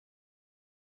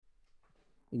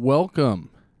Welcome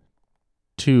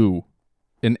to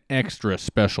an extra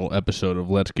special episode of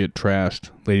Let's Get Trashed,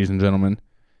 ladies and gentlemen.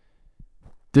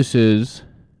 This is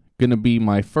going to be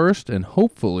my first and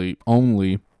hopefully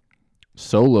only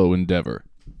solo endeavor.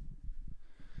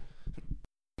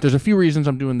 There's a few reasons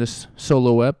I'm doing this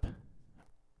solo ep.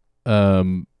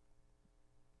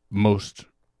 Most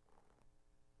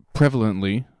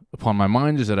prevalently upon my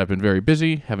mind is that I've been very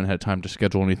busy, haven't had time to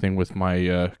schedule anything with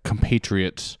my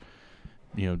compatriots,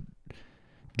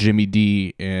 Jimmy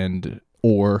D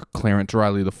or Clarence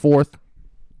Riley IV.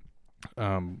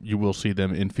 You will see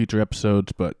them in future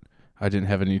episodes, but I didn't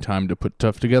have any time to put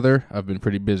stuff together. I've been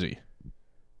pretty busy.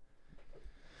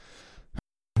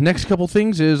 Next couple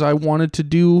things is I want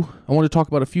to talk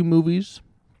about a few movies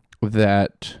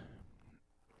that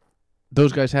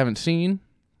those guys haven't seen,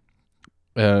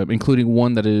 including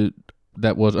one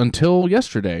that was until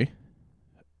yesterday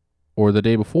or the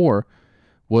day before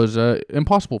was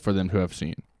impossible for them to have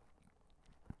seen.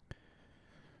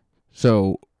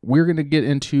 So we're going to get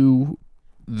into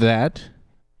that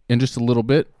in just a little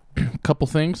bit. A couple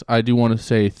things. I do want to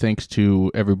say thanks to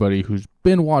everybody who's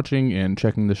been watching and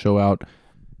checking the show out.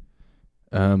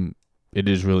 It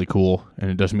is really cool, and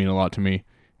it does mean a lot to me.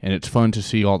 And it's fun to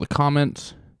see all the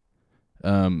comments,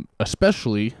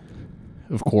 especially,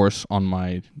 of course, on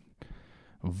my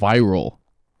viral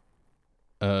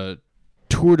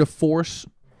tour de force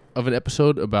of an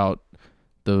episode about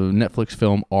the Netflix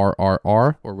film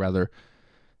RRR, or rather,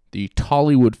 the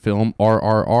Tollywood film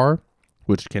RRR,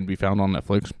 which can be found on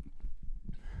Netflix.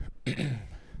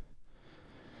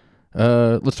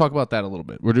 Let's talk about that a little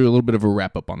bit. We'll do a little bit of a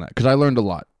wrap-up on that, because I learned a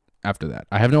lot after that.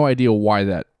 I have no idea why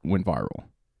that went viral.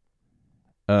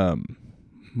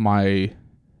 My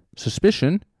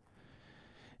suspicion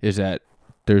is that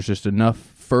there's just enough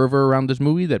fervor around this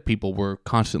movie that people were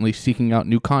constantly seeking out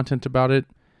new content about it,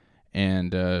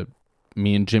 and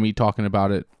me and Jimmy talking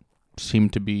about it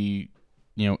seemed to be,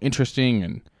 interesting,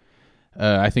 and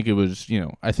I think it was,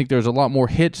 I think there's a lot more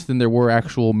hits than there were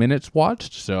actual minutes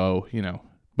watched, so,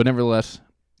 but nevertheless,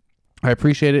 I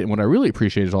appreciate it, and what I really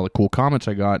appreciate is all the cool comments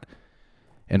I got,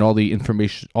 and all the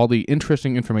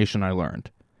interesting information I learned.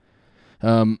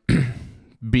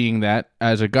 Being that,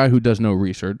 as a guy who does no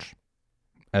research,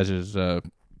 as is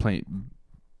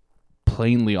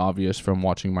plainly obvious from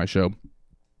watching my show,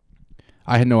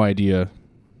 I had no idea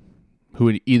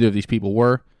who either of these people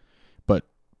were, but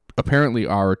apparently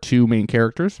our two main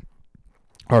characters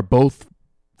are both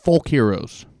folk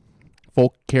heroes,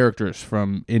 folk characters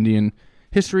from Indian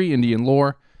history, Indian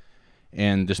lore,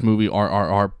 and this movie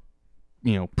RRR,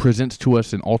 presents to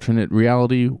us an alternate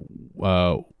reality.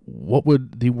 What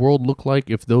would the world look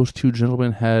like if those two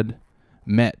gentlemen had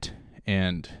met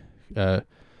and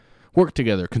worked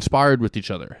together, conspired with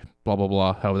each other, blah, blah,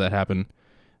 blah, how would that happen?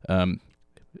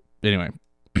 Anyway,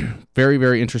 very,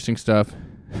 very interesting stuff.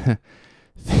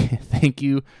 Thank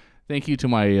you to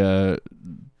my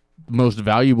most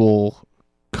valuable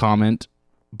comment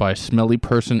by Smelly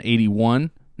Person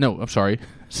 81. No, I'm sorry,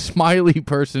 Smiley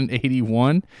Person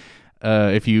 81.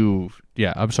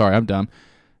 I'm sorry, I'm dumb.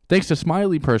 Thanks to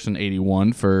Smiley Person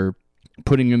 81 for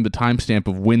putting in the timestamp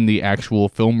of when the actual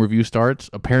film review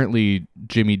starts. Apparently,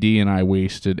 Jimmy D and I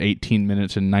wasted 18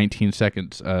 minutes and 19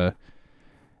 seconds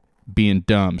being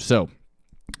dumb. So,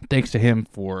 thanks to him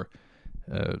for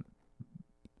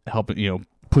helping,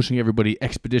 pushing everybody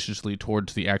expeditiously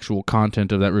towards the actual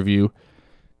content of that review.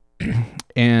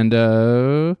 And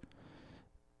I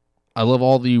love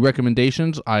all the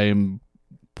recommendations. I'm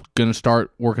going to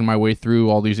start working my way through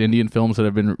all these Indian films that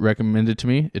have been recommended to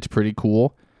me. It's pretty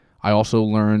cool. I also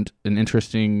learned an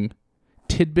interesting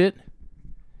tidbit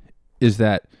is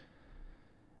that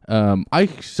I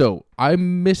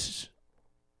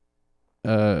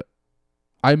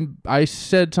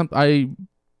said something.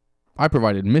 I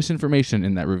provided misinformation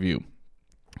in that review.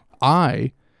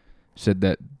 I said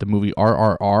that the movie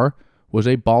RRR was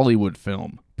a Bollywood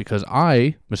film because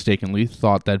I mistakenly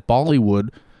thought that Bollywood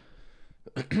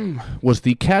was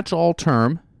the catch-all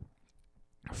term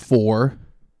for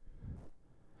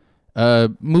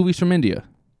movies from India.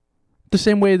 The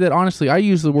same way that, honestly, I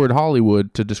use the word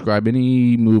Hollywood to describe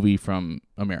any movie from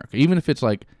America, even if it's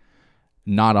like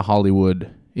not a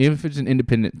Hollywood, even if it's an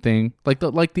independent thing, like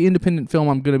the independent film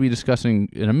I'm going to be discussing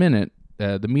in a minute,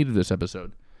 the meat of this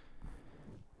episode.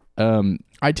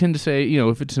 I tend to say,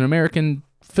 if it's an American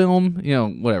film,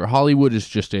 whatever. Hollywood is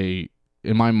just in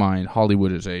my mind,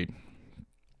 Hollywood is it's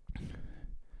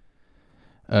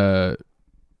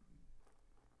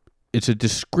a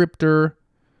descriptor.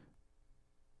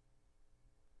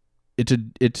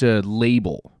 It's a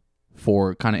label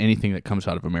for kind of anything that comes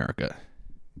out of America.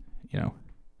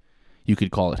 You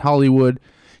could call it Hollywood.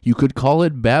 You could call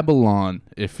it Babylon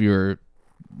if you're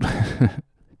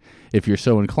if you're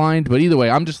so inclined. But either way,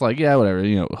 I'm just like, yeah, whatever,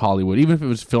 Hollywood. Even if it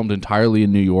was filmed entirely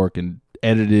in New York and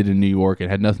edited in New York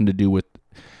and had nothing to do with,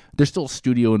 there's still a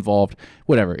studio involved,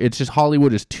 whatever. It's just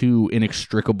Hollywood is too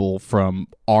inextricable from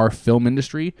our film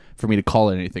industry for me to call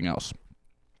it anything else.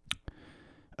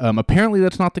 Apparently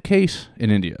that's not the case in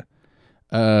India.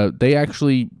 They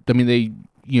actually, they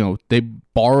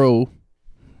borrow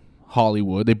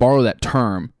Hollywood, they borrow that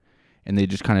term, and they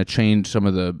just kind of change some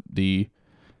of the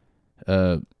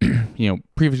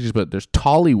prefixes, but there's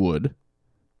Tollywood,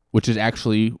 which is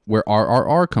actually where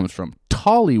RRR comes from.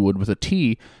 Tollywood with a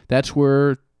T, that's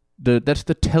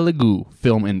the Telugu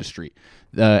film industry.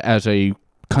 As a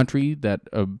country that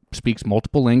speaks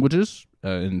multiple languages,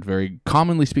 and very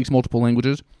commonly speaks multiple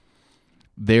languages,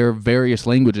 their various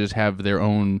languages have their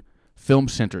own film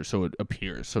centers, so it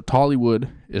appears. So Tollywood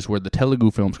is where the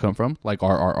Telugu films come from, like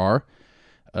RRR,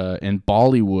 and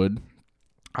Bollywood,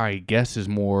 I guess, is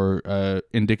more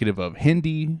indicative of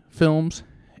Hindi films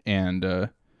and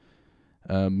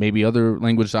maybe other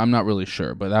languages. I'm not really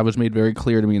sure, but that was made very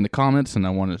clear to me in the comments, and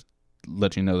I want to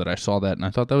let you know that I saw that, and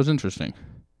I thought that was interesting.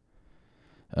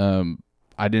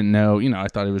 I didn't know, I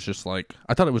thought it was just like,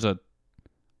 I thought it was a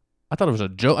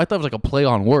joke. I thought it was like a play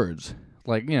on words.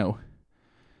 Like, I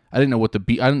didn't know what I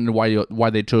didn't know why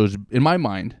they chose, in my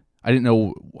mind, I didn't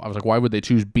know, I was like, why would they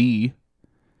choose B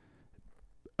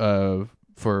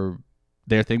for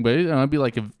their thing? But it'd be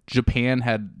like if Japan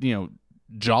had,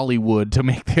 Jollywood to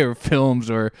make their films,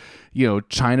 or,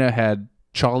 China had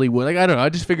Chollywood. Like, I don't know. I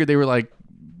just figured they were like,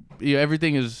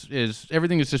 everything is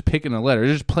just picking a letter.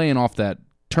 They're just playing off that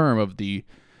term of the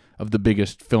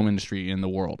biggest film industry in the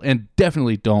world. And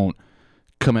definitely don't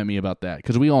come at me about that,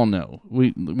 because we all know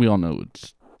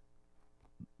it's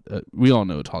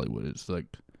Hollywood. It's like,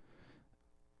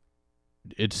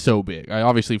 it's so big.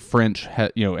 Obviously French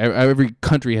every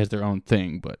country has their own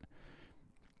thing, but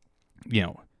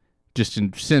just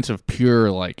in sense of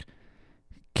pure like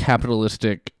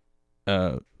capitalistic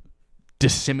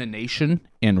dissemination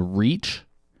and reach,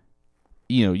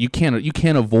 you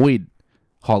can't avoid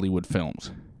Hollywood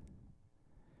films.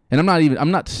 And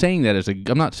I'm not saying that as a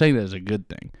good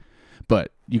thing,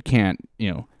 but you can't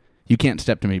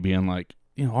step to me being like,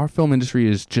 our film industry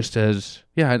is just as,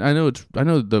 I know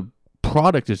the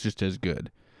product is just as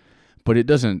good, but it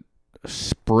doesn't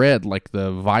spread like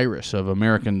the virus of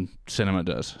American cinema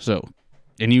does. So,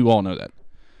 and you all know that.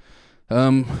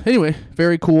 Anyway,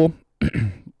 very cool.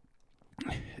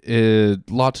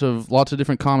 Lots of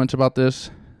different comments about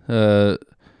this.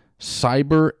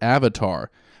 Cyber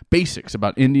Avatar. Basics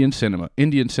about Indian cinema.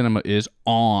 Indian cinema is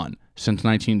on since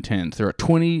 1910s. There are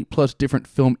 20 plus different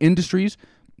film industries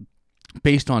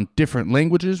based on different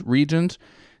languages, regions,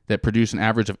 that produce an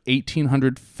average of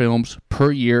 1,800 films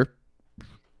per year,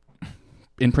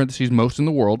 in parentheses, most in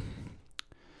the world,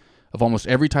 of almost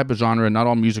every type of genre. Not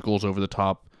all musicals over the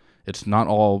top. It's not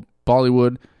all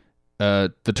Bollywood.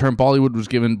 The term Bollywood was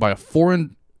given by a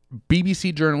foreign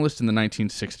BBC journalist in the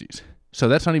 1960s. So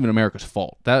that's not even America's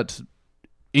fault. That's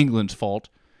England's fault,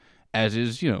 as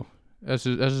is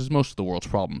most of the world's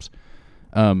problems.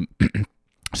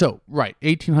 So, right,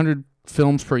 1,800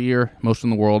 films per year, most in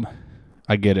the world.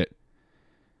 I get it.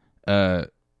 I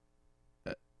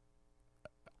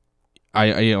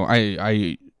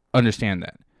understand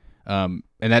that, and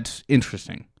that's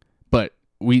interesting. But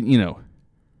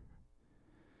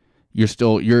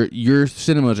your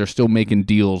cinemas are still making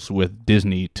deals with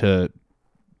Disney to,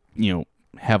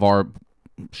 have our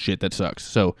shit that sucks.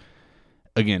 So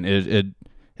again,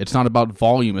 it's not about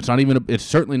volume. It's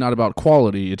certainly not about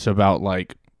quality. It's about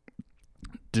like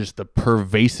just the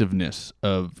pervasiveness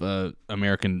of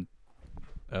American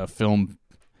film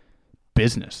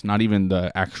business, not even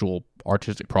the actual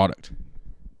artistic product.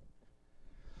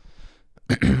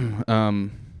 A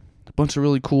bunch of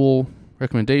really cool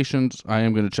recommendations. I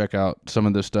am going to check out some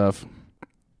of this stuff.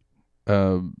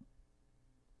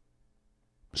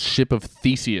 Ship of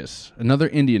Theseus, another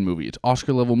Indian movie. It's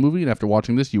Oscar-level movie, and after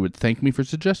watching this, you would thank me for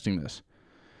suggesting this.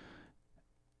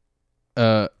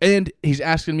 And he's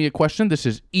asking me a question. This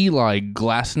is Eli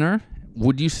Glassner.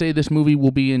 Would you say this movie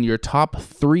will be in your top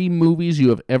 3 movies you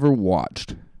have ever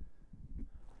watched?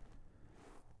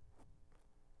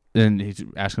 And he's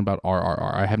asking about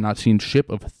RRR. I have not seen Ship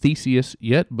of Theseus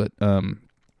yet, but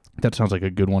that sounds like a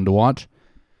good one to watch.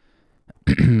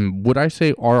 Would I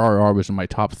say RRR was in my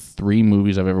top 3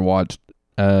 movies I've ever watched?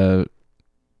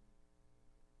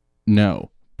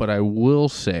 No. But I will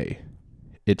say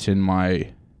it's in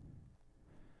my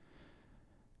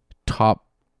top...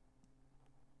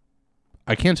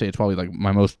 I can't say it's probably like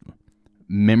my most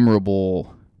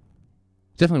memorable,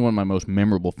 definitely one of my most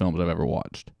memorable films I've ever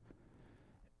watched.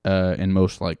 And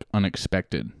most like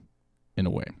unexpected in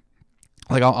a way.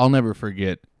 Like I'll never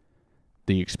forget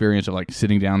the experience of like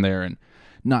sitting down there and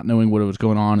not knowing what was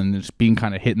going on and just being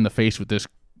kind of hit in the face with this,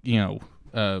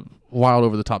 wild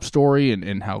over the top story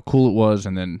and how cool it was.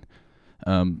 And then,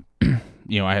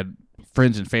 I had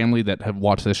friends and family that have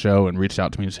watched this show and reached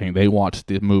out to me saying they watched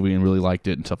the movie and really liked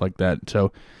it and stuff like that.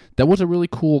 So that was a really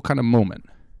cool kind of moment.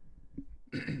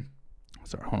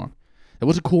 Sorry, hold on. It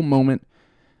was a cool moment.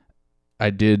 I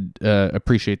did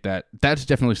appreciate that. That's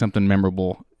definitely something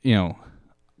memorable.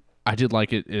 I did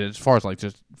like it as far as like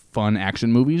just fun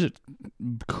action movies. It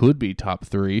could be top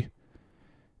 3,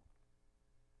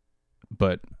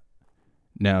 but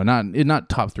no, not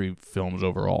top 3 films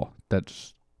overall.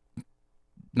 That's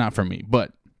not for me,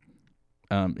 but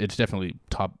it's definitely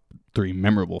top 3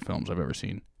 memorable films I've ever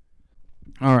seen.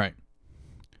 All right.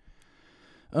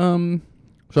 So I'm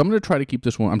going to try to keep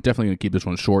this one. I'm definitely going to keep this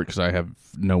one short because I have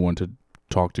no one to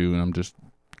talk to, and I'm just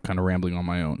kind of rambling on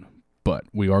my own. But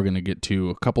we are going to get to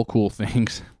a couple cool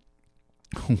things.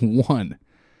 One,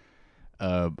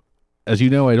 as you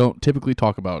know, I don't typically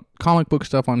talk about comic book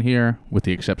stuff on here, with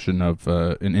the exception of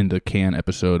an In the Can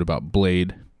episode about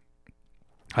Blade.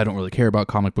 I don't really care about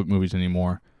comic book movies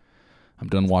anymore. I'm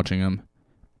done watching them.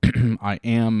 I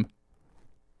am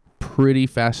pretty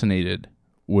fascinated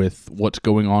with what's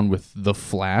going on with the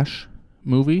Flash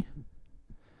movie.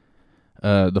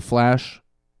 The Flash,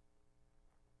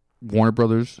 Warner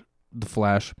Brothers, The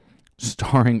Flash,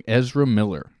 starring Ezra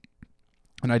Miller.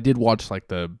 And I did watch like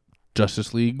the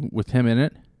Justice League with him in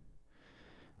it,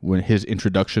 when his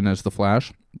introduction as the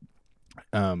Flash.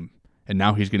 And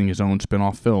now he's getting his own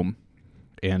spin-off film.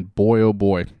 And boy, oh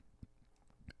boy,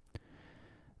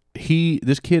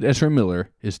 this kid Ezra Miller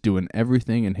is doing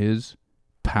everything in his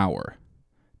power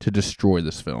to destroy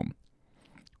this film.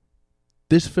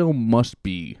 This film must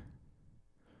be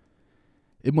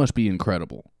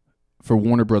incredible for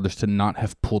Warner Brothers to not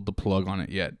have pulled the plug on it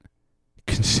yet,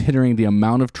 considering the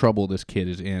amount of trouble this kid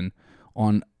is in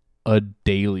on a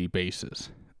daily basis.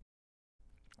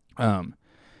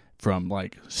 From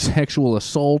like sexual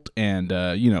assault and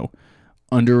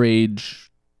underage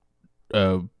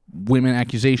women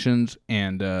accusations,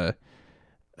 and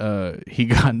he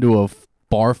got into a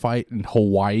bar fight in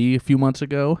Hawaii a few months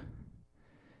ago.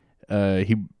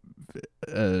 March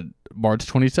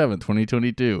 27th,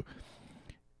 2022.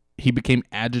 He became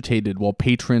agitated while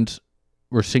patrons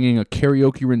were singing a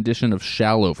karaoke rendition of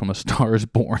Shallow from A Star Is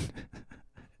Born.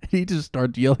 He just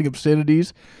starts yelling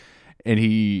obscenities, and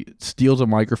he steals a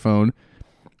microphone,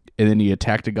 and then he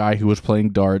attacked a guy who was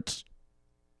playing darts,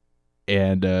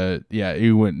 and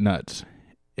he went nuts,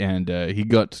 and he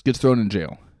gets thrown in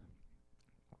jail.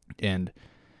 And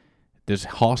this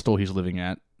hostel he's living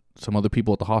at, some other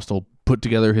people at the hostel put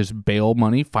together his bail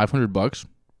money, $500,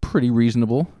 pretty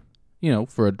reasonable,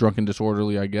 for a drunken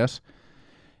disorderly, I guess.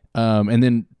 And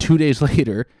then 2 days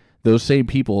later, those same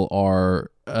people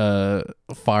are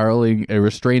filing a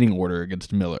restraining order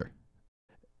against Miller.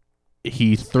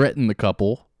 He threatened the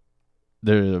couple,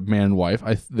 the man and wife.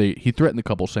 He threatened the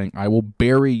couple, saying, "I will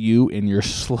bury you and your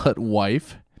slut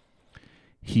wife."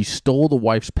 He stole the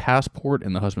wife's passport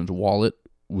and the husband's wallet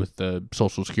with the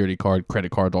social security card,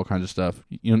 credit cards, all kinds of stuff.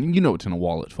 You know what's in a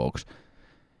wallet, folks.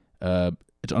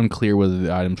 It's unclear whether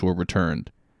the items were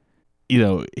returned.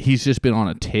 He's just been on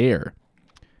a tear.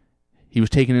 He was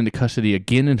taken into custody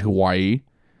again in Hawaii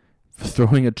for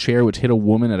throwing a chair which hit a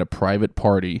woman at a private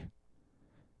party,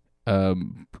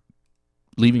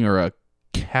 leaving her a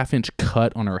half-inch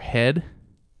cut on her head.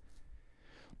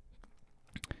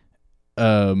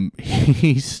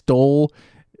 He stole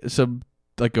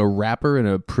like a rapper and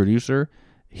a producer.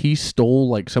 He stole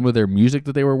like some of their music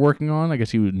that they were working on. I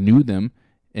guess he knew them,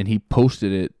 and he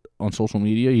posted it on social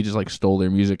media. He just like stole their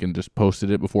music and just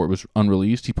posted it before it was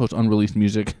unreleased. He posts unreleased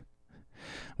music,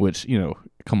 which,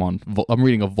 come on. I'm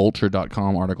reading a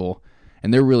vulture.com article,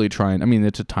 and they're really trying. I mean,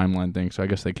 it's a timeline thing, so I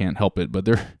guess they can't help it, but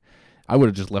I would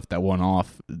have just left that one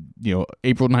off.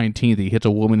 April 19th, he hits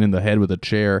a woman in the head with a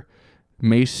chair.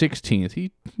 May 16th,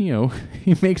 he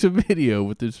makes a video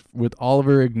with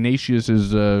Oliver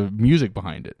Ignatius's music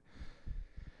behind it.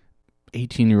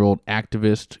 18-year-old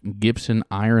activist Gibson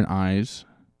Iron Eyes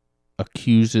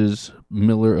accuses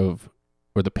Miller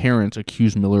the parents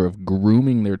accuse Miller of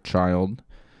grooming their child.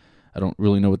 I don't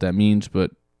really know what that means,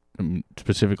 but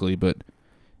specifically, but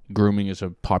grooming is a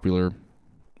popular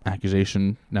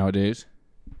accusation nowadays.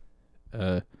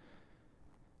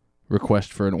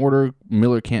 Request for an order.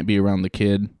 Miller can't be around the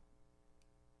kid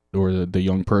or the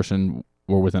young person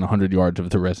or within 100 yards of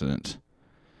the residence.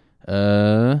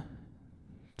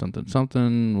 something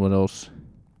something. What else?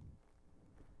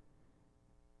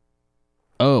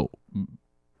 Oh,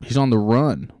 he's on the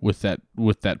run with that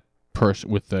person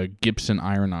with the Gibson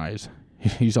Iron Eyes.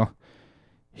 He's on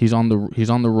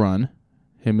the run.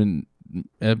 Him and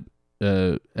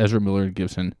Ezra Miller and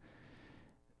Gibson.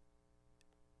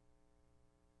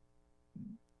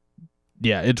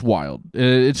 Yeah, it's wild.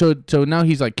 So now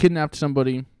he's like kidnapped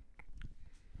somebody.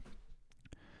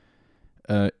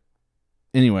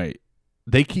 Anyway,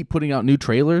 they keep putting out new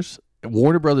trailers.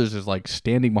 Warner Brothers is like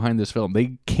standing behind this film.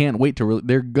 They can't wait to.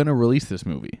 They're gonna release this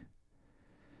movie.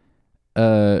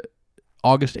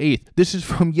 August 8th. This is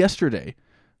from yesterday.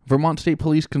 Vermont State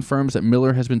Police confirms that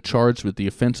Miller has been charged with the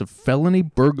offense of felony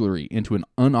burglary into an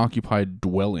unoccupied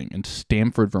dwelling in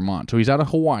Stamford, Vermont. So he's out of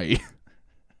Hawaii.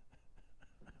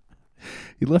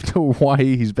 He left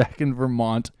Hawaii. He's back in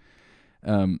Vermont.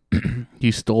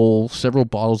 He stole several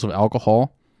bottles of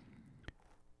alcohol,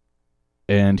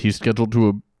 and he's scheduled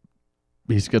to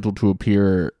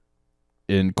appear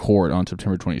in court on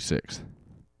September 26th.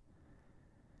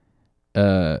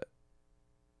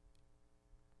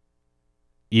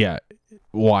 Yeah,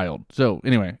 wild. So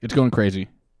anyway, it's going crazy.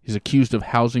 He's accused of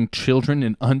housing children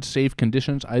in unsafe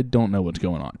conditions. I don't know what's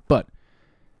going on, but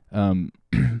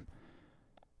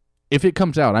if it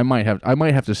comes out, I might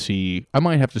have to see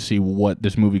what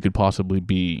this movie could possibly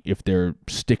be if they're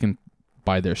sticking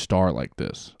by their star like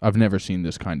this. I've never seen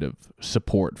this kind of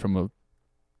support from a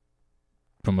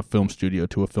film studio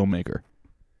to a filmmaker.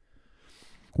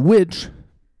 Which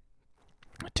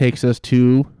takes us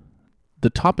to the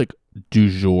topic du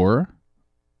jour,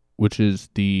 which is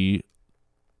the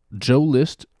Joe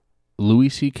List Louis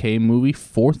C.K. movie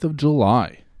 4th of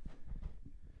July.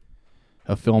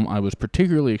 A film I was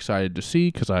particularly excited to see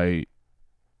because I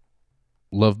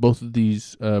love both of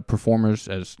these performers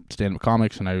as stand-up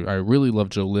comics, and I really love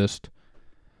Joe List.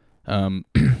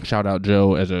 Shout out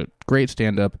Joe as a great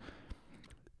stand-up,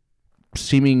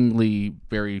 seemingly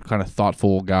very kind of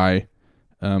thoughtful guy.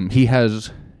 He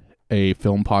has a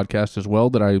film podcast as well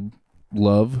that I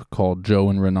love called Joe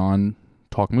and Renan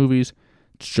Talk Movies.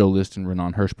 It's Joe List and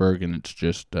Renan Hirschberg, and it's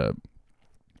just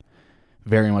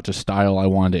very much a style I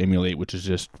wanted to emulate, which is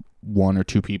just one or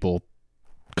two people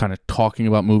kind of talking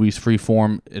about movies free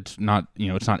form. It's not,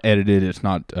 it's not edited. It's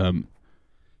not a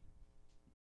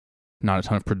ton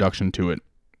of production to it.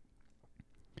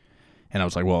 And I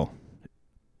was like, well,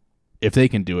 if they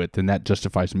can do it, then that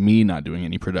justifies me not doing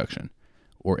any production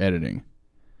or editing.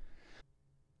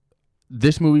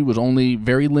 This movie was only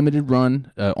very limited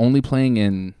run, only playing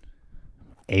in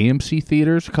AMC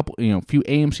theaters, few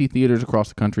AMC theaters across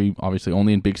the country, obviously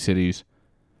only in big cities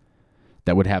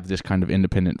that would have this kind of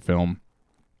independent film.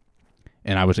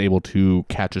 And I was able to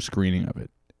catch a screening of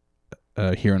it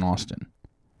here in Austin.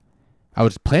 I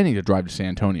was planning to drive to San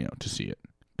Antonio to see it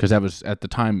because that was at the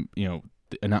time, San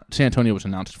Antonio was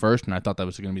announced first, and I thought that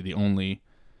was going to be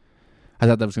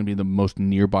the most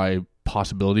nearby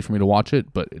possibility for me to watch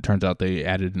it, but it turns out they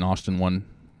added an Austin one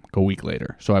a week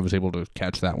later, so I was able to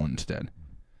catch that one instead.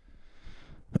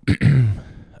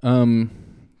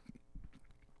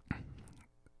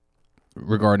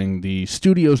 Regarding the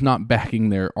studios not backing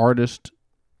their artist,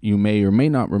 you may or may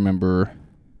not remember,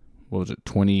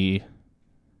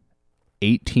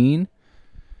 2018,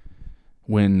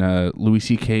 when Louis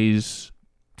C.K.'s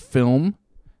film,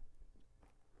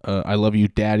 I Love You,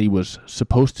 Daddy, was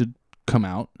supposed to come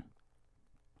out.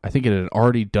 I think it had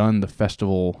already done the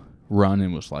festival run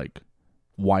and was like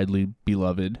widely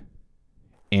beloved.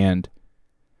 And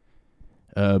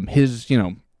his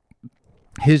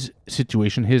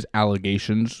situation, his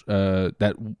allegations,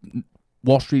 that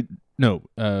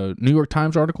New York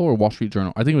Times article or Wall Street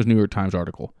Journal, I think it was New York Times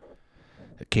article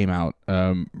that came out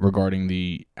regarding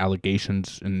the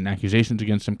allegations and accusations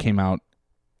against him, came out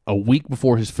a week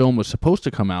before his film was supposed to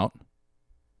come out.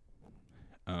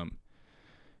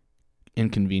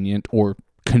 Inconvenient or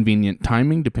convenient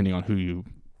timing, depending on who you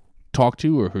talk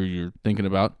to or who you're thinking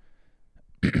about.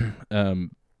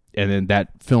 And then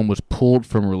that film was pulled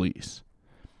from release.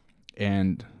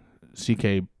 And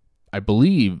CK, I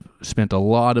believe, spent a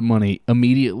lot of money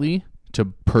immediately to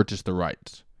purchase the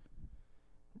rights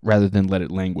rather than let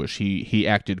it languish. He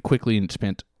acted quickly and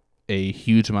spent a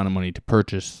huge amount of money to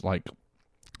purchase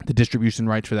the distribution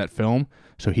rights for that film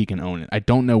so he can own it. I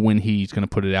don't know when he's going to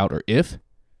put it out or if.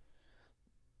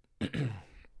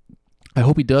 I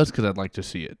hope he does because I'd like to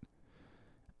see it.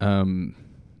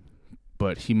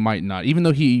 But he might not. Even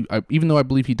though I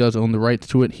believe he does own the rights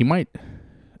to it, he might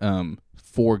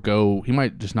forego. He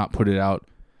might just not put it out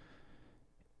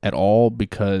at all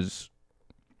because,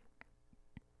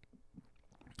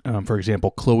 for example,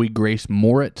 Chloe Grace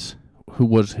Moretz, who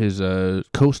was his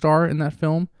co-star in that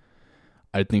film,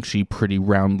 I think she pretty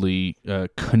roundly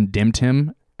condemned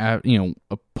him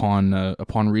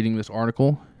upon reading this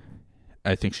article.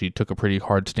 I think she took a pretty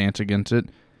hard stance against it.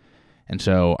 And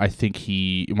so I think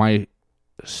my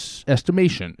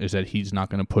estimation is that he's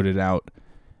not going to put it out.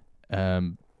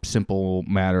 Simple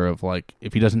matter of like,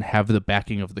 if he doesn't have the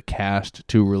backing of the cast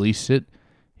to release it,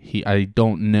 I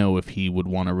don't know if he would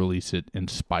want to release it in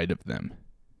spite of them.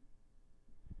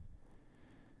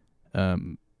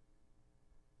 That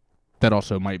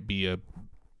also might be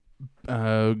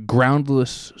a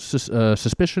groundless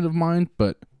suspicion of mine,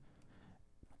 but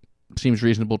seems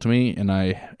reasonable to me, and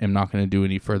I am not going to do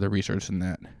any further research than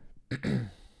that.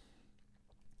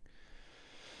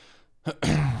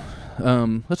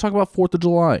 Let's talk about 4th of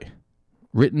July.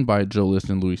 Written by Joe List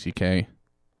and Louis C.K.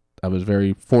 I was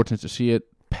very fortunate to see it.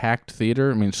 Packed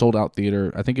theater. I mean, sold out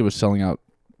theater. I think it was selling out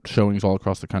showings all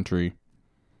across the country.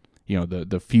 You know,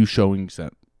 the few showings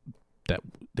that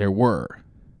there were.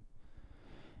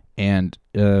 And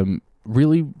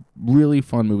really, really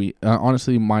fun movie.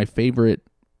 Honestly, my favorite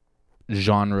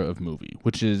genre of movie,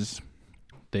 which is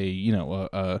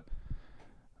a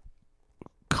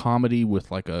comedy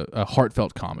with like a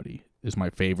heartfelt comedy is my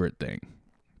favorite thing.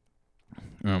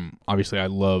 Obviously I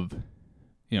love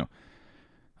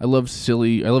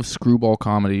screwball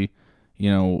comedy,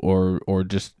 or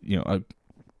just,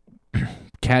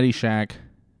 Caddyshack,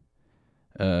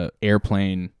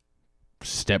 Airplane,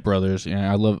 Step Brothers.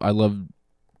 I love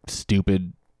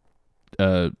stupid,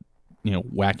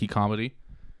 wacky comedy.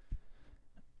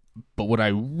 But what I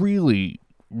really,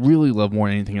 really love more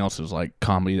than anything else is like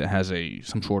comedy that has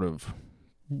some sort of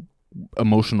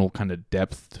emotional kind of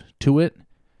depth to it.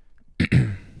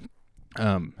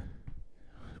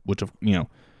 Which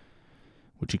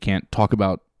you can't talk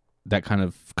about that kind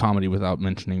of comedy without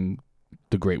mentioning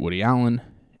the great Woody Allen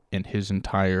and his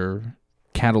entire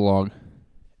catalog.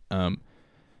 And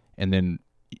then,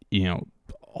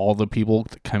 all the people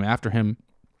that come after him,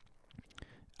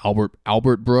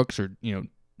 Albert Brooks, or,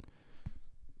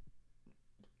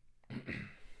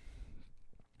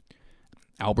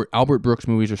 Albert Brooks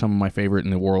movies are some of my favorite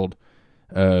in the world.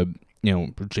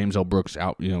 James L. Brooks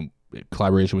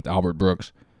collaboration with Albert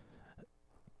Brooks.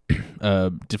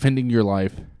 Defending Your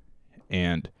Life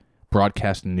and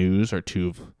Broadcast News are two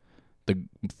of the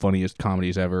funniest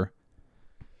comedies ever.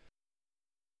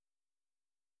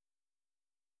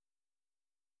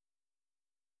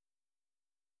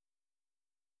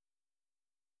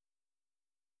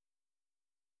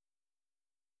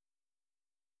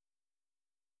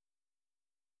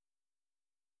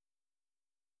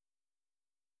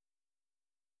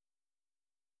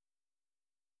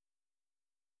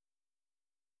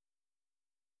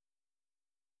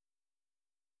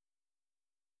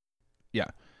 Yeah.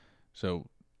 So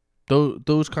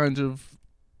those kinds of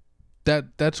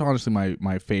that's honestly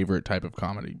my favorite type of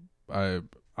comedy. I'm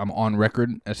on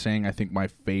record as saying I think one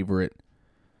of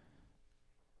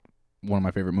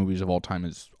my favorite movies of all time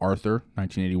is Arthur,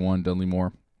 1981, Dudley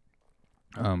Moore.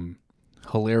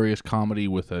 Hilarious comedy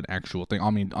with an actual thing. I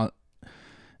mean,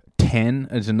 10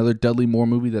 is another Dudley Moore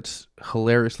movie that's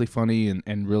hilariously funny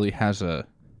and really has a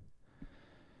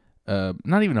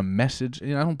not even a message.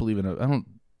 I don't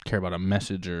care about a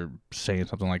message or saying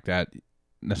something like that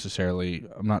necessarily.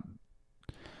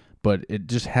 But it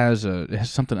just has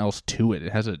something else to it.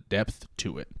 It has a depth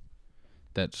to it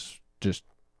that's just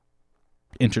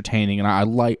entertaining, and I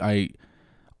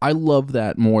love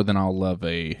that more than I'll love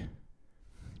a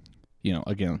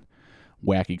again,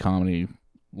 wacky comedy.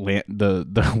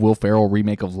 The Will Ferrell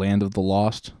remake of Land of the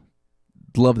Lost.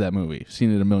 Love that movie.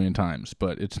 Seen it a million times,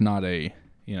 but it's not a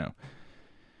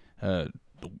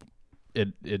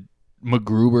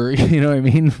MacGruber, you know what I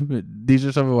mean? These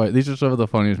are some of the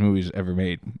funniest movies ever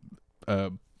made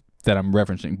that I'm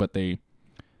referencing, but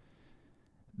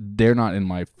they're not in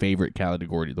my favorite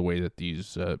category the way that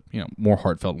these more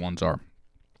heartfelt ones are.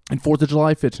 And 4th of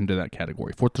July fits into that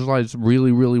category. 4th of July is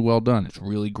really, really well done. It's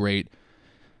really great.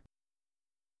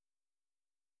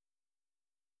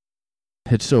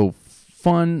 It's so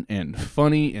fun and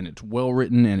funny, and it's well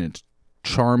written, and it's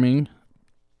charming.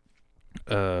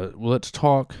 Let's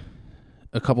talk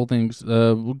a couple things.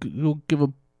 We'll give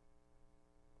a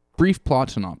brief plot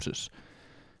synopsis.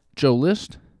 Joe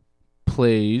List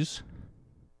plays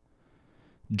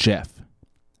Jeff,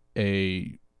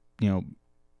 a New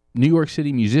York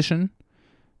City musician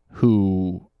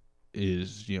who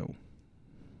is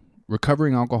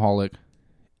recovering alcoholic,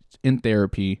 in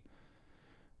therapy,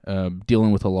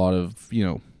 dealing with a lot of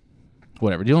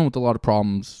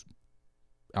problems,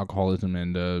 alcoholism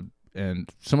and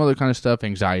some other kind of stuff,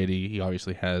 anxiety. He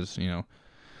obviously has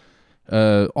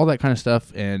all that kind of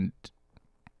stuff, and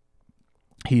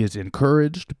he is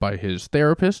encouraged by his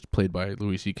therapist, played by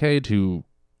Louis C.K., to,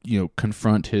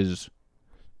 confront his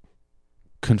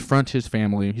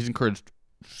family. He's encouraged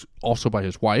also by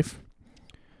his wife,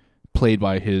 played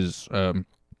by his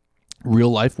real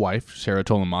life wife, Sarah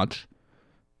Tollemache,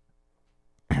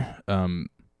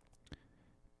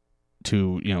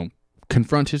 to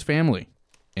confront his family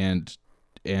and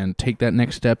take that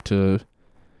next step to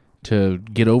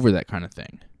get over that kind of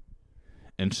thing.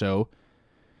 And so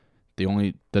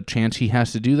the chance he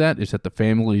has to do that is at the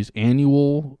family's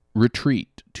annual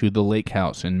retreat to the lake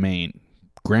house in Maine.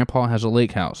 Grandpa has a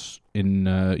lake house in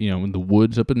in the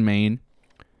woods up in Maine.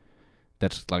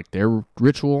 That's like their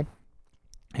ritual,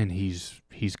 and he's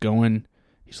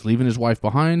leaving his wife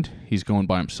behind. He's going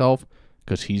by himself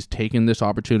because he's taken this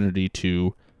opportunity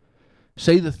to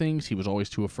say the things he was always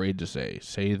too afraid to say.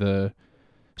 Say the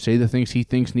things he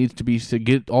thinks needs to be, to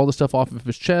get all the stuff off of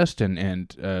his chest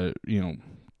and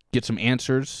get some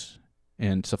answers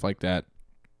and stuff like that.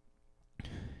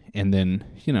 And then,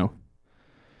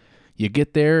 you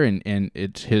get there and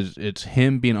it's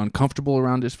him being uncomfortable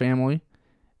around his family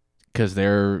because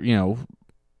they're,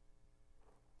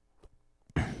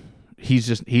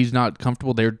 he's not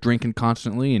comfortable. They're drinking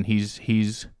constantly and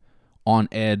he's on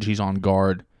edge. He's on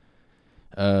guard.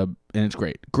 And it's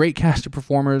great. Great cast of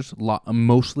performers,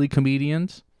 mostly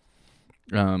comedians.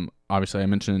 Obviously I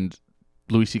mentioned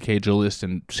Louis C.K., Joe List,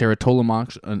 and Sarah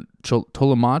Tollemache.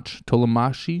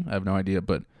 I have no idea,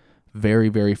 but very,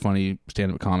 very funny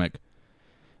stand-up comic.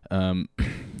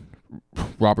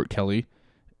 Robert Kelly,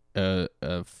 a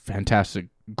fantastic,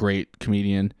 great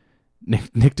comedian.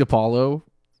 Nick DiPaolo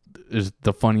is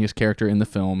the funniest character in the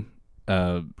film.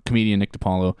 Comedian Nick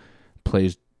DiPaolo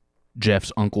plays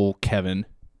Jeff's uncle Kevin,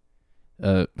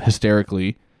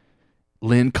 hysterically.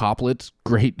 Lynn Coplitz,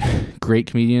 great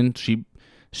comedian.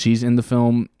 She's in the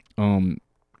film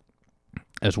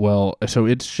as well. So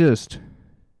it's just,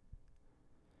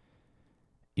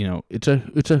 it's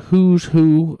a who's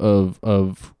who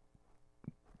of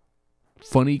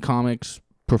funny comics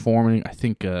performing. I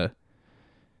think I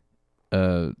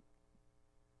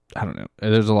don't know.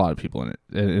 There's a lot of people in it,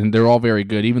 and they're all very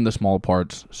good, even the small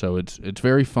parts. So it's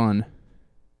very fun,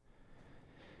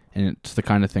 and it's the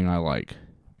kind of thing I like.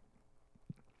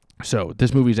 So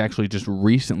this movie is actually just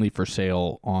recently for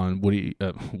sale on Woody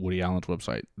Allen's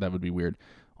website. That would be weird.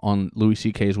 On Louis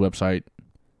C.K.'s website.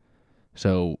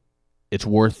 So it's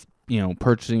worth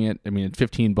purchasing it. I mean, it's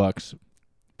 $15,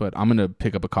 but I'm gonna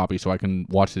pick up a copy so I can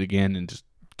watch it again and just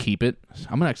keep it.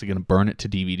 I'm actually gonna burn it to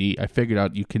DVD. I figured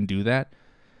out you can do that.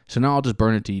 So now I'll just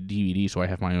burn it to DVD so I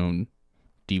have my own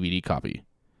DVD copy.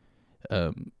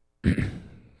 So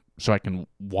I can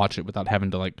watch it without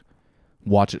having to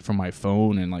watch it from my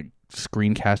phone and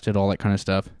screencast it, all that kind of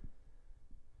stuff.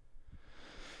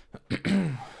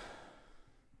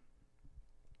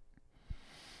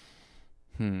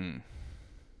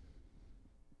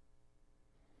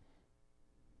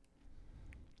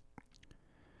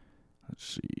 Let's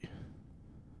see.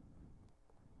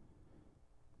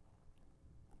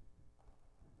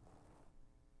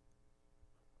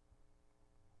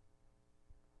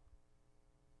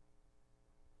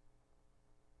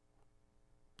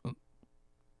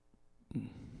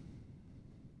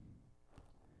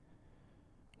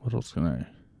 What else can I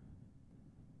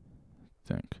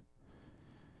think?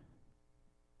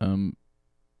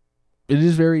 It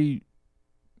is very,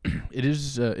 it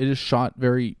is shot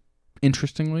very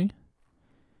interestingly.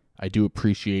 I do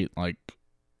appreciate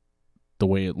the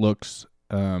way it looks.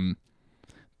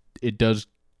 It does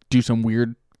do some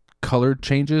weird color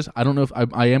changes. I don't know if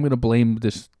I am going to blame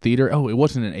this theater. Oh, it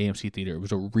wasn't an AMC theater. It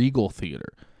was a Regal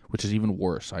theater, which is even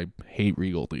worse. I hate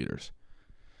Regal theaters.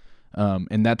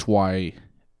 And that's why,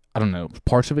 I don't know,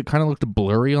 parts of it kind of looked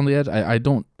blurry on the edge. I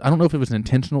don't know if it was an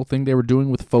intentional thing they were doing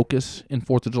with focus in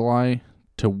 4th of July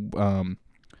to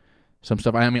some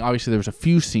stuff. I mean, obviously there was a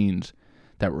few scenes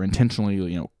that were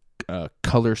intentionally,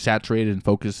 color saturated and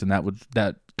focused, and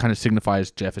that kind of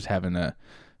signifies Jeff is having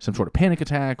some sort of panic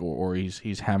attack or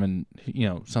he's having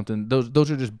something.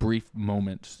 Those are just brief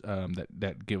moments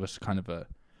that give us kind of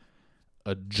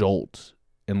a jolt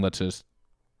and lets us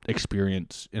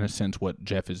experience, in a sense, what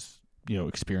Jeff is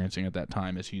experiencing at that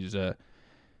time, as he's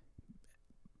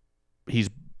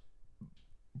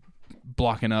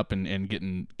blocking up and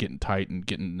getting tight and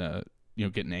getting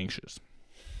anxious.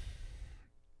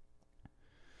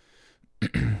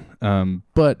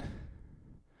 But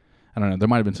I don't know, there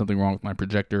might have been something wrong with my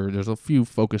projector. There's a few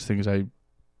focus things I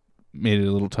made it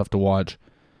a little tough to watch.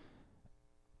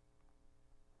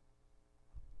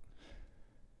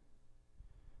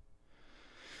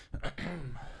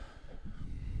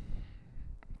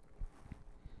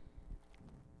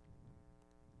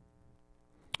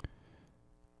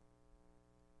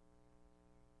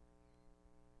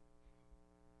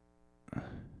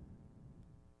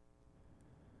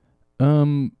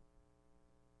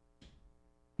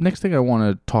 Next thing I want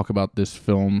to talk about this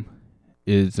film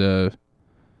is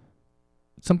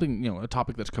something, a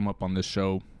topic that's come up on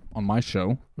my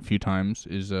show a few times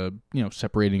is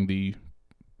separating the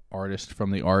artist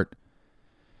from the art.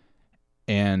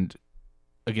 And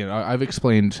again, I've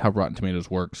explained how Rotten Tomatoes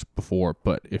works before,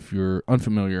 but if you're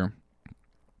unfamiliar,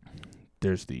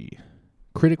 there's the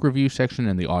critic review section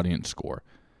and the audience score.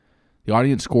 The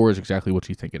audience score is exactly what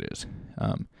you think it is.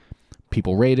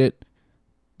 People rate it.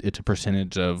 It's a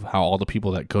percentage of how all the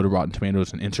people that go to Rotten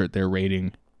Tomatoes and insert their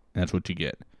rating, and that's what you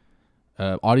get.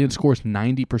 Audience score is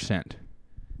 90%.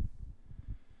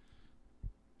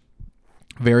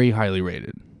 Very highly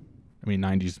rated. I mean,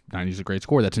 90's a great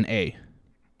score. That's an A.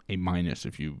 A minus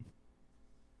if you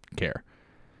care.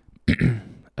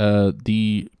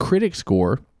 The critic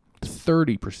score,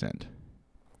 30%.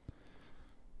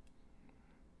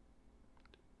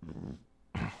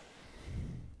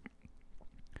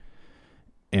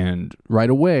 And right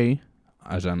away,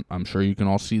 as I'm sure you can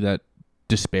all see that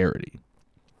disparity.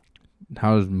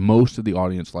 How does most of the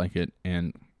audience like it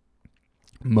and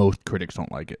most critics don't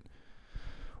like it?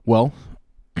 Well,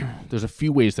 there's a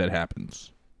few ways that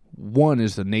happens. One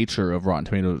is the nature of Rotten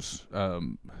Tomatoes'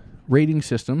 rating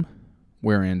system,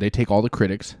 wherein they take all the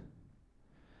critics,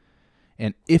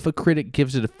 and if a critic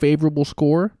gives it a favorable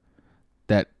score,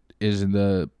 that is in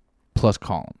the plus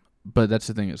column. But that's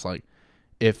the thing, it's like,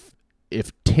 if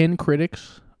 10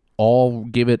 critics all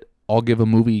give a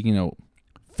movie,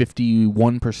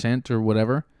 51% or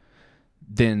whatever,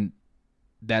 then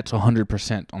that's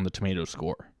 100% on the tomato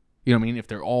score. You know what I mean? If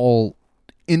they're all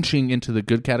inching into the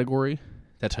good category,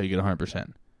 that's how you get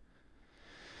 100%.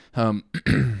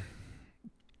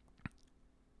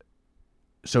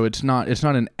 So it's not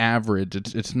an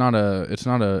average. It's not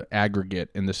a aggregate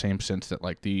in the same sense that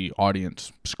like the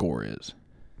audience score is.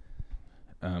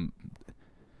 And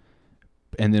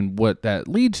then what that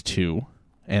leads to,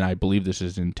 and I believe this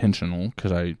is intentional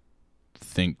because I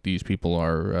think these people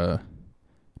are.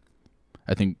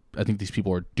 I think these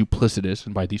people are duplicitous,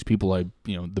 and by these people,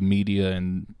 the media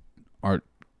and art,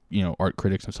 art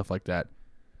critics and stuff like that.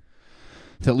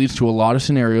 That leads to a lot of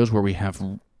scenarios where we have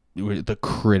the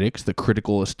critics, the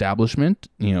critical establishment,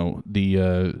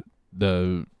 the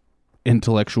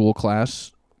intellectual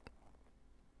class.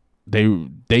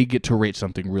 They get to rate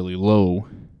something really low,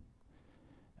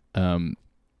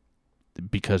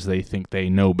 because they think they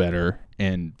know better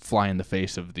and fly in the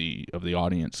face of the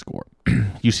audience score.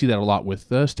 You see that a lot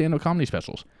with stand-up comedy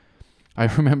specials. I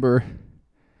remember,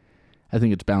 I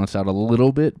think it's balanced out a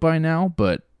little bit by now,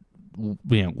 but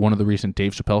one of the recent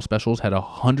Dave Chappelle specials had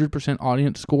 100%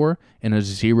 audience score and a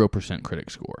 0% critic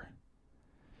score.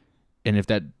 And if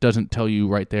that doesn't tell you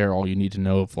right there all you need to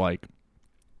know of, like,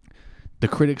 the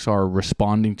critics are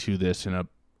responding to this in a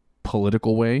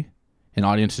political way, and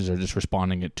audiences are just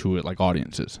responding to it like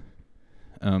audiences.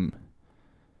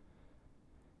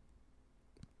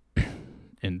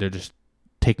 And they're just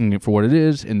taking it for what it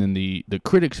is, and then the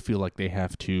critics feel like they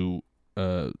have to,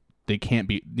 they can't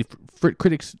be,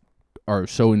 critics are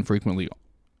so infrequently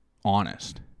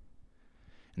honest,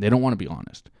 and they don't want to be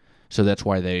honest. So that's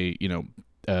why they,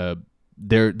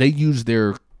 they use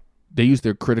their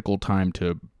critical time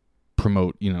to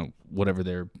promote, whatever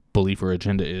their belief or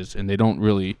agenda is, and they don't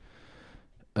really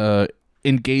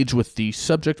engage with the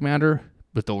subject matter,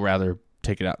 but they'll rather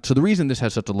take it out. So the reason this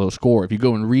has such a low score, if you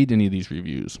go and read any of these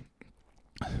reviews,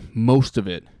 most of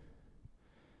it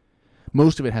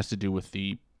has to do with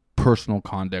the personal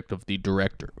conduct of the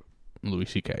director, Louis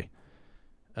C.K.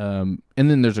 And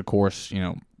then there's, of course,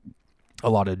 a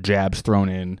lot of jabs thrown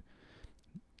in.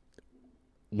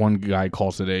 One guy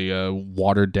calls it a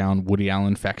watered-down Woody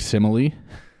Allen facsimile,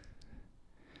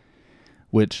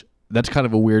 which that's kind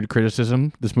of a weird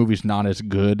criticism. This movie's not as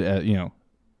good as, you're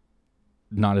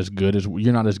not as good as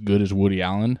Woody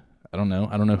Allen. I don't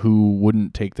know who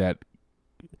wouldn't take that.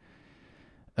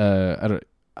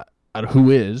 Who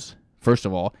is, first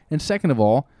of all, and second of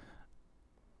all,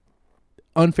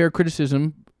 unfair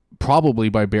criticism probably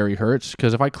by Barry Hertz,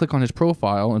 because if I click on his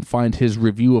profile and find his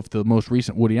review of the most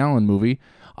recent Woody Allen movie,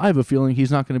 I have a feeling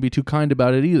he's not going to be too kind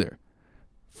about it either.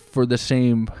 For the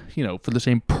same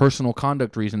personal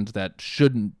conduct reasons that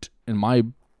shouldn't, in my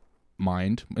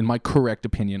mind, in my correct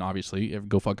opinion, obviously,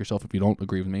 go fuck yourself if you don't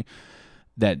agree with me,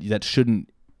 that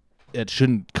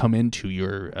shouldn't come into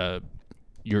your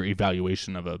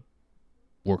evaluation of a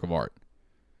work of art.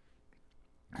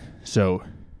 So,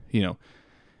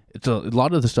 it's a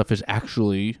lot of the stuff is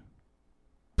actually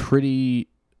pretty,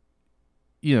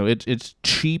 it's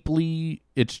cheaply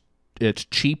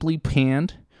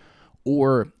panned,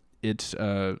 or it's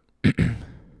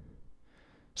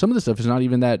some of the stuff is not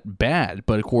even that bad,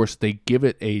 but of course they give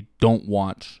it a don't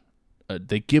watch.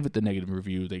 They give it the negative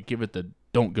review. They give it the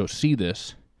don't go see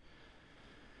this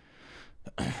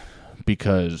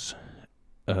because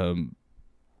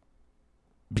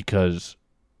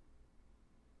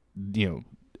you know,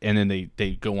 and then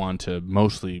they go on to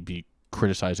mostly be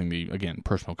criticizing the, again,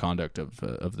 personal conduct of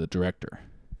the director.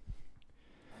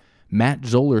 Matt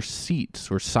Zoller Seitz,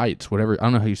 whatever, I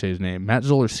don't know how you say his name. Matt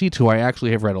Zoller Seitz, who I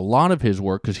actually have read a lot of his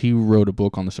work because he wrote a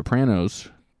book on The Sopranos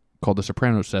called The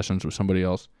Sopranos Sessions with somebody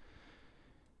else.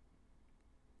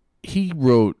 He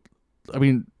wrote, I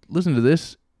mean, listen to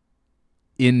this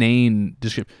inane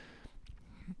description.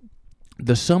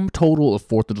 The sum total of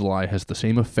 4th of July has the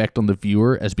same effect on the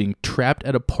viewer as being trapped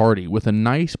at a party with a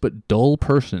nice but dull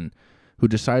person who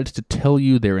decides to tell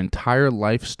you their entire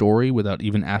life story without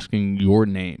even asking your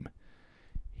name.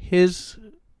 His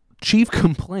chief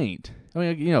complaint, I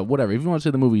mean, you know, whatever. If you want to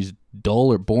say the movie's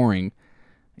dull or boring,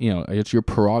 you know, it's your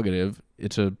prerogative.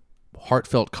 It's a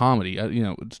heartfelt comedy. You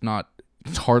know, it's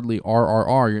hardly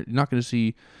RRR. You're not going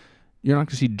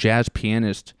to see jazz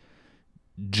pianist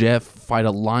Jeff fight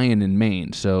a lion in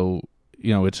Maine. So,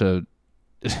 you know, it's a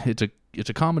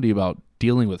comedy about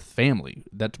dealing with family,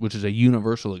 which is a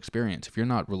universal experience. If you're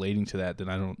not relating to that, then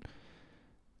I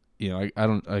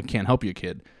can't help you,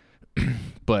 kid.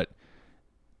 But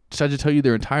decide to tell you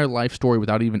their entire life story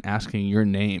without even asking your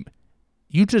name.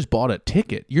 You just bought a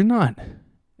ticket. You're not.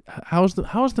 How is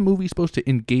the movie supposed to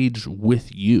engage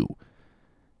with you?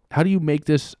 How do you make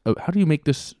this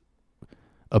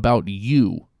about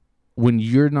you when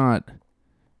you're not?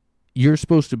 You're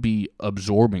supposed to be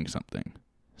absorbing something.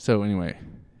 So anyway,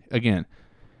 again,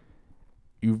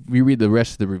 you read the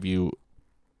rest of the review.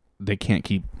 They can't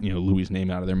keep, you know, Louis' name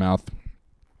out of their mouth.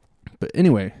 But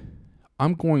anyway,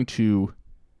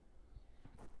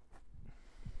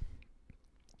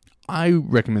 I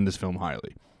recommend this film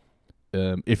highly.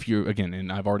 If you're, again,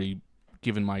 and I've already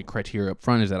given my criteria up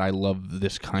front, is that I love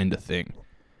this kind of thing.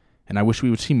 And I wish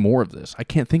we would see more of this. I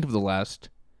can't think of the last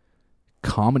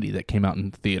comedy that came out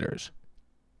in theaters.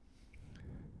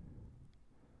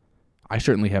 I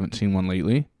certainly haven't seen one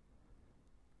lately.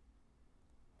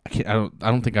 I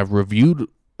don't think I've reviewed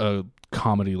a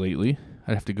comedy lately.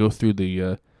 I'd have to go through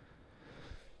the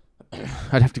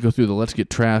Let's Get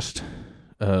Trashed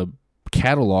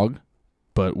catalog,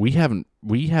 but we haven't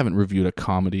reviewed a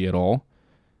comedy at all.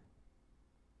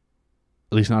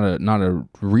 At least not a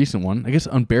recent one. I guess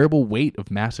Unbearable Weight of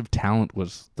Massive Talent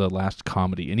was the last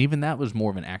comedy, and even that was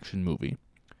more of an action movie.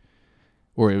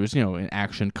 Or it was, you know, an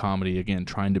action comedy, again,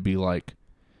 trying to be like,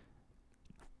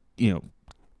 you know,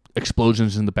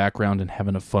 explosions in the background and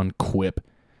having a fun quip.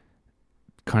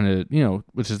 Kind of, you know,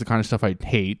 which is the kind of stuff I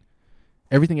hate.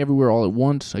 Everything Everywhere All at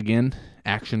Once, again,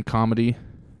 action comedy.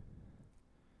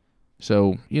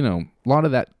 So, you know, a lot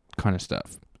of that kind of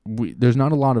stuff. There's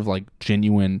not a lot of, like,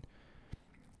 genuine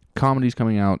comedies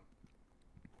coming out.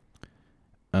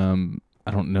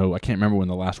 I don't know. I can't remember when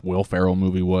the last Will Ferrell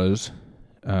movie was.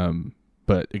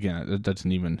 But again, that's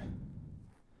not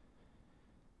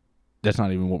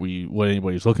even what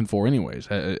anybody's looking for, anyways.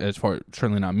 As far,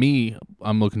 certainly not me.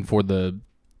 I'm looking for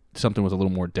something with a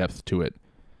little more depth to it.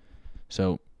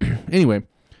 So, anyway,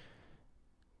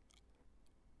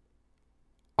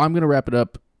 I'm gonna wrap it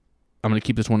up. I'm gonna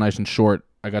keep this one nice and short.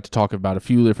 I got to talk about a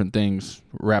few different things.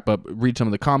 Wrap up. Read some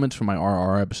of the comments from my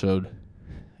RR episode.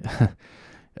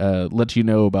 Let you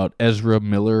know about Ezra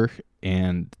Miller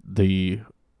and the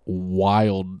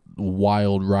wild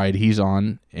ride he's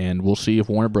on, and we'll see if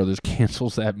Warner Brothers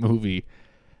cancels that movie.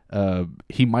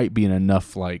 He might be in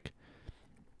enough like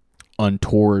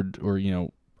untoward or, you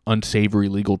know, unsavory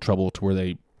legal trouble to where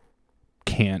they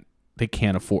can't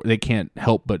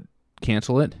help but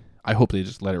cancel it. I hope they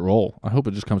just let it roll. I hope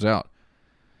it just comes out.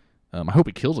 I hope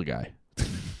it kills a guy.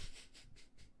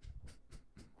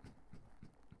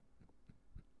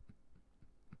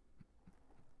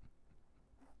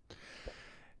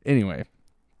 Anyway,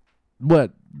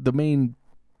 but the main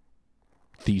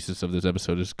thesis of this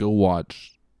episode is go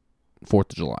watch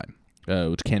 4th of July,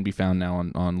 which can be found now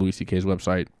on Louis C.K.'s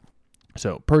website.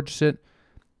 So purchase it.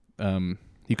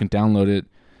 You can download it,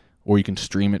 or you can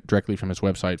stream it directly from his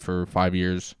website for 5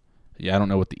 years. Yeah, I don't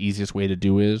know what the easiest way to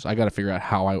do is. I got to figure out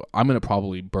how I'm going to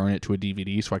probably burn it to a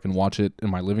DVD so I can watch it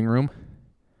in my living room.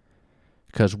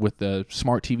 Because with the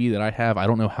smart TV that I have, I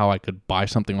don't know how I could buy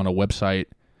something on a website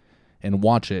and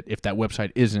watch it if that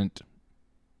website isn't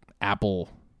Apple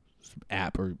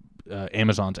app or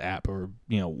Amazon's app or,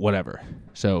 you know, whatever.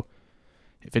 So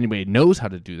if anybody knows how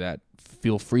to do that,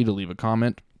 feel free to leave a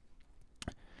comment.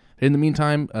 In the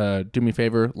meantime, do me a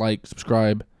favor, like,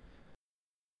 subscribe,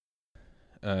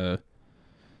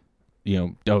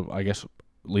 I guess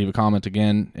leave a comment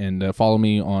again, and follow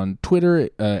me on Twitter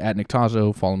at Nick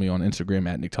Tazo. Follow me on Instagram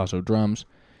at Nick Tazo Drums.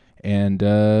 And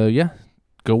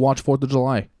go watch 4th of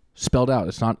July. Spelled out.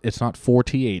 It's not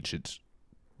 4th. It's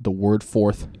the word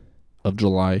 4th of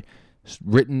July. It's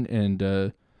written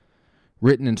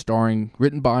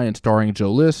by and starring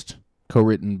Joe List,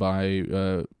 co-written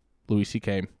by Louis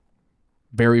C.K.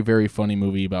 Very, very funny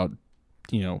movie about,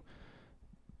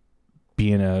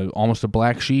 being almost a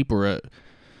black sheep, or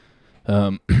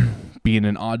being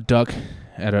an odd duck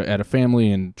at a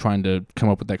family and trying to come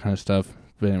up with that kind of stuff.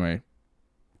 But anyway,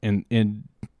 and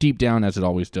deep down, as it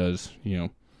always does,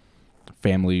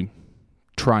 family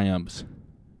triumphs.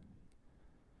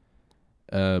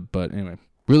 But anyway,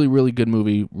 really, really good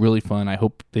movie, really fun. I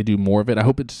hope they do more of it. I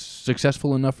hope it's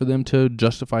successful enough for them to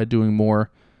justify doing more.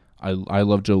 I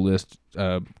love Joe List.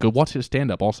 Go watch his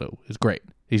stand-up also. It's great.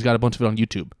 He's got a bunch of it on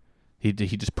YouTube. He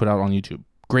just put out on YouTube.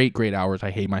 Great hours.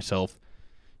 I Hate Myself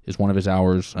is one of his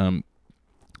hours. The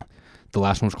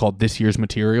last one was called This Year's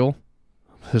Material.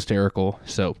 Hysterical.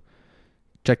 So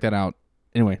check that out.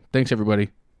 Anyway, thanks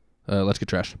everybody. Let's get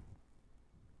trash.